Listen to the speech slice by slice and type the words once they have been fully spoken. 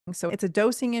So it's a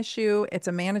dosing issue, it's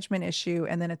a management issue,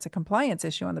 and then it's a compliance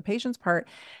issue on the patient's part.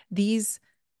 These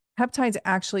peptides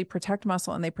actually protect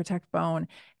muscle and they protect bone,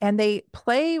 and they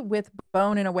play with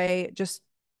bone in a way, just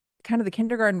kind of the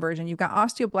kindergarten version. You've got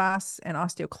osteoblasts and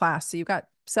osteoclasts. So you've got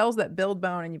cells that build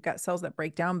bone and you've got cells that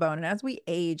break down bone. And as we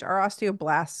age, our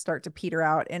osteoblasts start to peter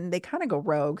out and they kind of go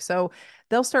rogue. So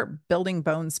they'll start building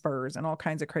bone spurs and all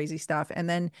kinds of crazy stuff. And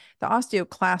then the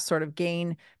osteoclasts sort of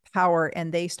gain power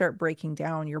and they start breaking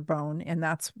down your bone. And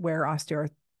that's where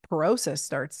osteoporosis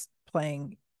starts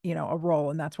playing, a role.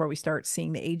 And that's where we start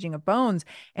seeing the aging of bones.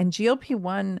 And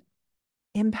GLP-1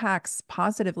 impacts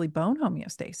positively bone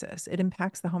homeostasis. It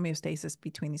impacts the homeostasis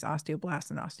between these osteoblasts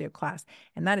and osteoclasts.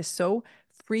 And that is so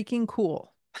freaking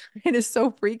cool. It is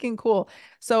so freaking cool.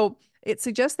 So it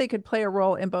suggests they could play a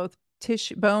role in both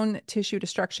bone tissue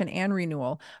destruction and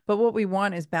renewal. But what we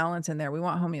want is balance in there. We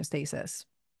want homeostasis.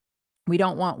 We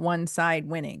don't want one side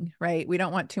winning, right? We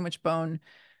don't want too much bone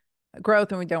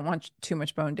growth and we don't want too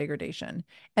much bone degradation.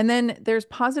 And then there's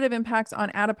positive impacts on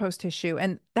adipose tissue,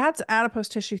 and that's adipose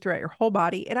tissue throughout your whole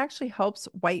body. It actually helps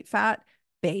white fat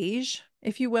beige,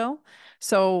 if you will.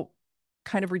 So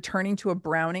kind of returning to a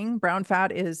browning. Brown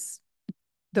fat is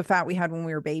the fat we had when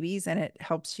we were babies, and it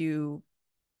helps you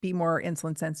be more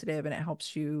insulin sensitive and it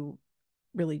helps you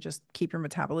really just keep your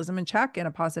metabolism in check in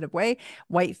a positive way.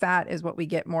 White fat is what we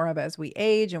get more of as we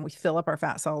age and we fill up our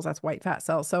fat cells. That's white fat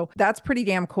cells. So that's pretty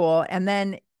damn cool. And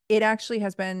then it actually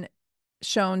has been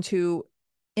shown to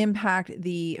impact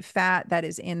the fat that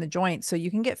is in the joints. So you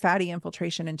can get fatty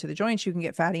infiltration into the joints, you can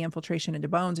get fatty infiltration into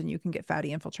bones, and you can get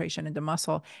fatty infiltration into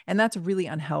muscle. And that's really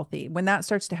unhealthy. When that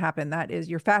starts to happen, that is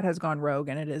your fat has gone rogue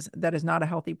and that is not a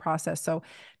healthy process. So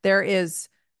there is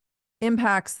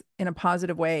impacts in a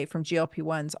positive way from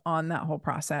GLP-1s on that whole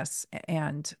process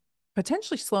and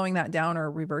potentially slowing that down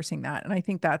or reversing that. And I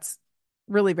think that's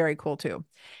really very cool too.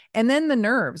 And then the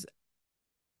nerves.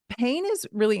 Pain is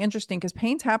really interesting because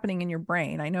pain's happening in your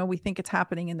brain. I know we think it's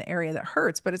happening in the area that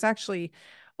hurts, but it's actually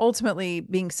ultimately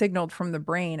being signaled from the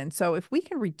brain. And so if we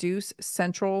can reduce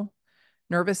central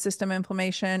nervous system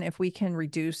inflammation, if we can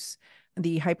reduce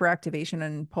the hyperactivation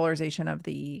and polarization of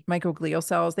the microglial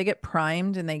cells, they get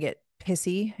primed and they get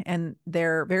pissy and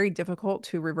they're very difficult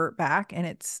to revert back.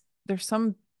 And there's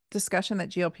some discussion that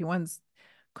GLP-1s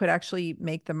could actually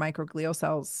make the microglial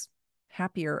cells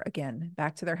happier again,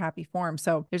 back to their happy form.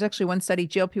 So there's actually one study,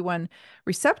 GLP-1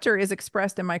 receptor is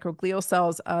expressed in microglial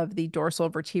cells of the dorsal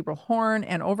vertebral horn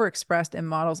and overexpressed in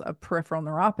models of peripheral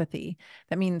neuropathy.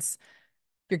 That means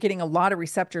you're getting a lot of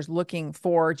receptors looking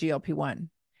for GLP-1.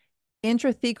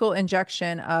 Intrathecal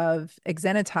injection of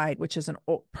exenatide, which is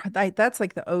that's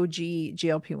like the OG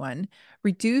GLP-1,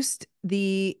 reduced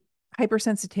the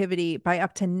hypersensitivity by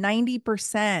up to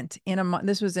 90%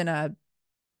 this was in a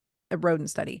rodent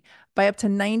study, by up to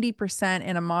 90%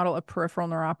 in a model of peripheral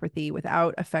neuropathy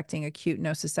without affecting acute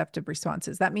nociceptive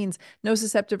responses. That means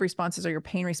nociceptive responses are your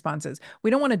pain responses.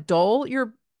 We don't want to dull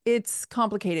it's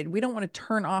complicated. We don't want to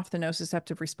turn off the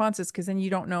nociceptive responses because then you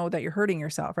don't know that you're hurting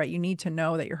yourself, right? You need to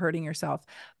know that you're hurting yourself.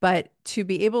 But to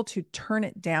be able to turn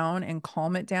it down and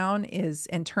calm it down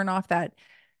and turn off that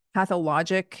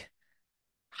pathologic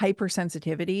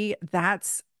hypersensitivity,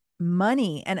 that's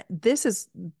money. And this is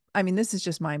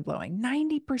just mind blowing.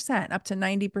 90%, up to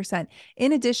 90%.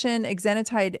 In addition,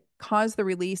 exenatide caused the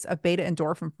release of beta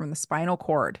endorphin from the spinal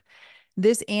cord.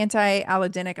 This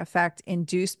anti-allodinic effect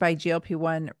induced by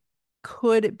GLP-1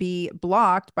 could be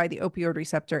blocked by the opioid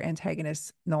receptor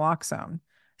antagonist naloxone.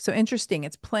 So interesting.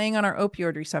 It's playing on our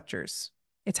opioid receptors.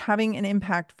 It's having an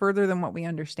impact further than what we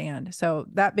understand. So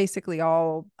that basically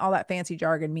all that fancy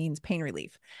jargon means pain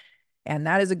relief. And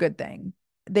that is a good thing.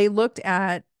 They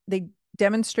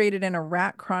demonstrated in a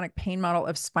rat chronic pain model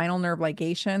of spinal nerve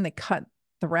ligation. They cut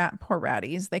the rat, poor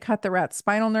ratties, they cut the rat's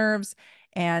spinal nerves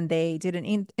and they did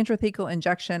an intrathecal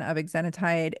injection of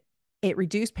exenatide. It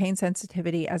reduced pain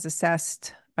sensitivity as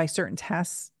assessed by certain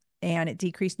tests, and it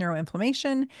decreased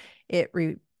neuroinflammation. It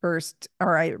reduced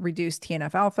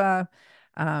TNF alpha,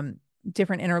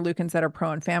 different interleukins that are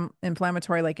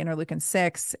pro-inflammatory like interleukin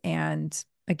 6, and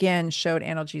again, showed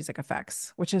analgesic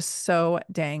effects, which is so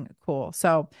dang cool.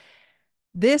 So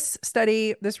this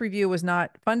review was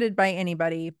not funded by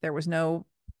anybody. There was no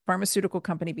pharmaceutical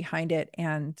company behind it,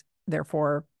 and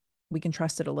therefore we can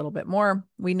trust it a little bit more.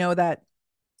 We know that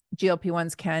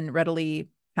GLP-1s can readily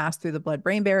pass through the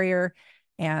blood-brain barrier,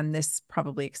 and this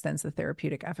probably extends the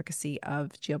therapeutic efficacy of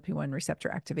GLP-1 receptor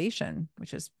activation,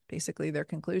 which is basically their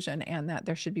conclusion, and that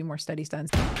there should be more studies done.